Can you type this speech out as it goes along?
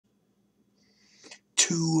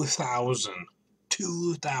2,000,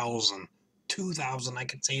 2,000. I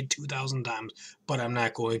could say it 2,000 times, but I'm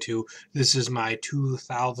not going to. This is my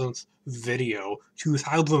 2,000th video.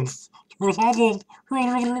 2,000th.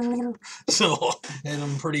 2,000th. So, and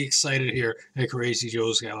I'm pretty excited here at Crazy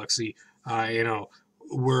Joe's Galaxy. You know,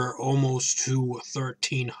 we're almost to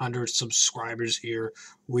 1,300 subscribers here.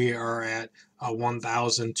 We are at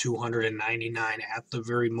 1,299 at the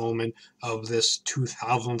very moment of this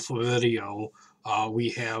 2,000th video. We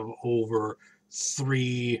have over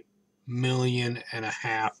 3.5 million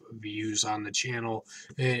views on the channel.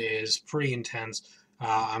 It is pretty intense.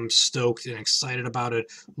 I'm stoked and excited about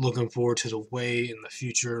it. Looking forward to the way in the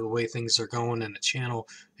future, the way things are going, and the channel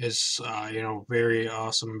is, very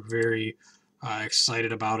awesome. Very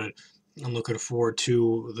excited about it. I'm looking forward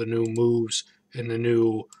to the new moves and the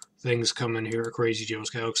new things coming here at Crazy Joe's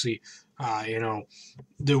Galaxy.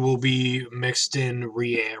 There will be mixed in there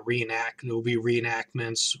will be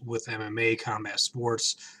reenactments with MMA, combat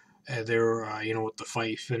sports. With the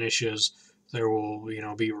fight finishes. There will,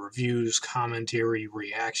 be reviews, commentary,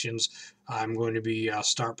 reactions. I'm going to be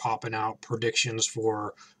start popping out predictions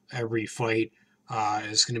for every fight.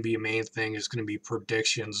 It's going to be a main thing. It's going to be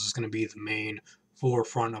predictions. It's going to be the main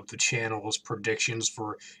forefront of the channel's predictions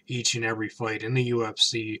for each and every fight in the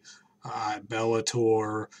UFC,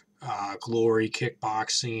 Bellator, Glory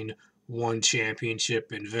Kickboxing, One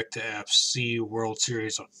Championship, Invicta FC, World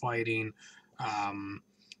Series of Fighting.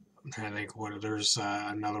 I'm trying to think there's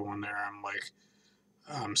another one there.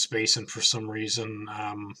 I'm spacing for some reason.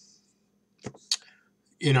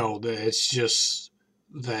 It's just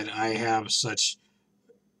that I have such,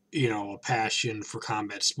 a passion for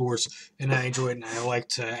combat sports, and I enjoy it, and I like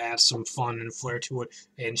to add some fun and flair to it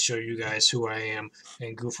and show you guys who I am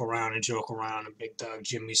and goof around and joke around. And Big Dog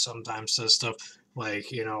Jimmy sometimes says stuff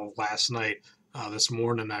like, last night, this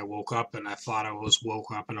morning I woke up and I thought I was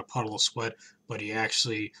woke up in a puddle of sweat, but he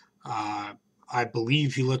actually, I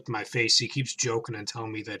believe he licked my face. He keeps joking and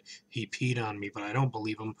telling me that he peed on me, but I don't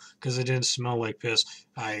believe him because it didn't smell like piss.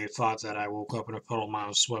 I thought that I woke up in a puddle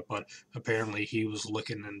of sweat, but apparently he was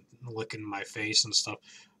licking my face and stuff.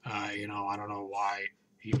 I don't know why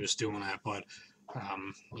he was doing that, but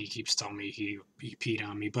he keeps telling me he peed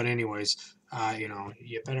on me. But anyways,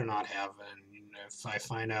 you better not have. And if I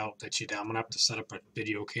find out that you did, I'm gonna have to set up a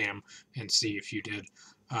video cam and see if you did.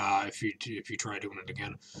 If you try doing it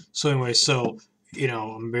again. So anyway,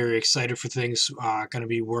 I'm very excited for things. Going to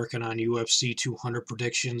be working on UFC 200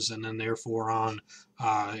 predictions, and then therefore on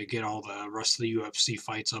get all the rest of the UFC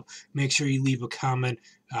fights up. Make sure you leave a comment.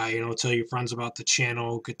 Tell your friends about the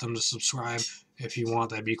channel. Get them to subscribe if you want.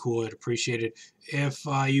 That'd be cool. I'd appreciate it. If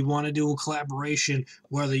you want to do a collaboration,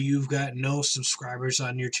 whether you've got no subscribers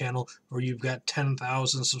on your channel or you've got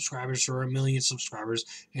 10,000 subscribers or 1,000,000 subscribers,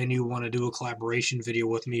 and you want to do a collaboration video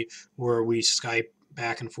with me where we Skype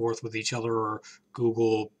back and forth with each other, or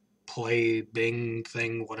Google Play, Bing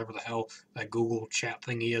thing, whatever the hell that Google chat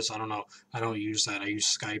thingy is. I don't know. I don't use that. I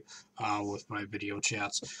use Skype with my video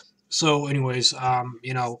chats. So anyways,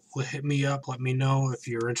 hit me up. Let me know if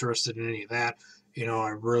you're interested in any of that.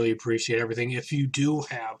 I really appreciate everything. If you do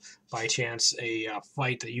have, by chance, a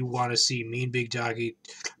fight that you want to see me and Big Dog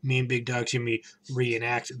Jimmy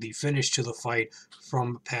reenact the finish to the fight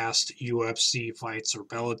from past UFC fights or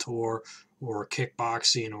Bellator or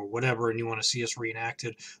kickboxing or whatever, and you want to see us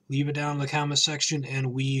reenacted, leave it down in the comment section,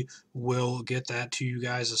 and we will get that to you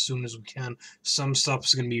guys as soon as we can. Some stuff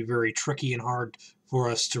is going to be very tricky and hard for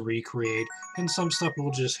us to recreate, and some stuff will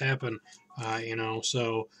just happen,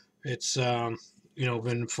 so it's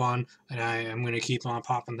been fun, and I am going to keep on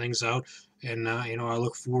popping things out, and I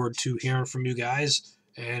look forward to hearing from you guys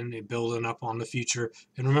and building up on the future.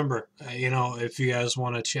 And remember, if you guys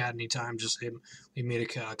want to chat anytime, just leave me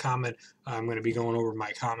a comment. I'm going to be going over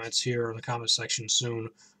my comments here in the comment section soon.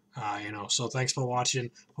 So thanks for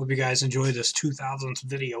watching. Hope you guys enjoy this 2,000th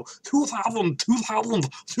video.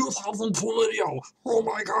 2,000th video. Oh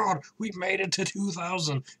my God, we've made it to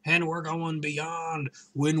 2,000, and we're going beyond.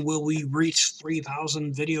 When will we reach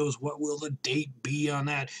 3,000 videos? What will the date be on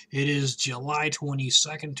that? It is July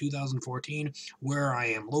 22nd, 2014, where I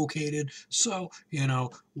am located. So,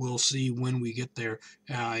 we'll see when we get there.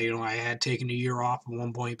 I had taken a year off at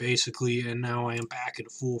one point, basically, and now I am back in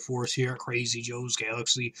full force here at Crazy Joe's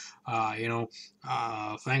Galaxy.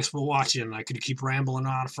 Thanks for watching. I could keep rambling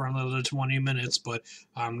on for another 20 minutes, but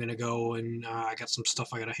I'm going to go and I got some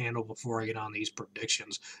stuff I got to handle before I get on these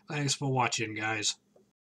predictions. Thanks for watching, guys.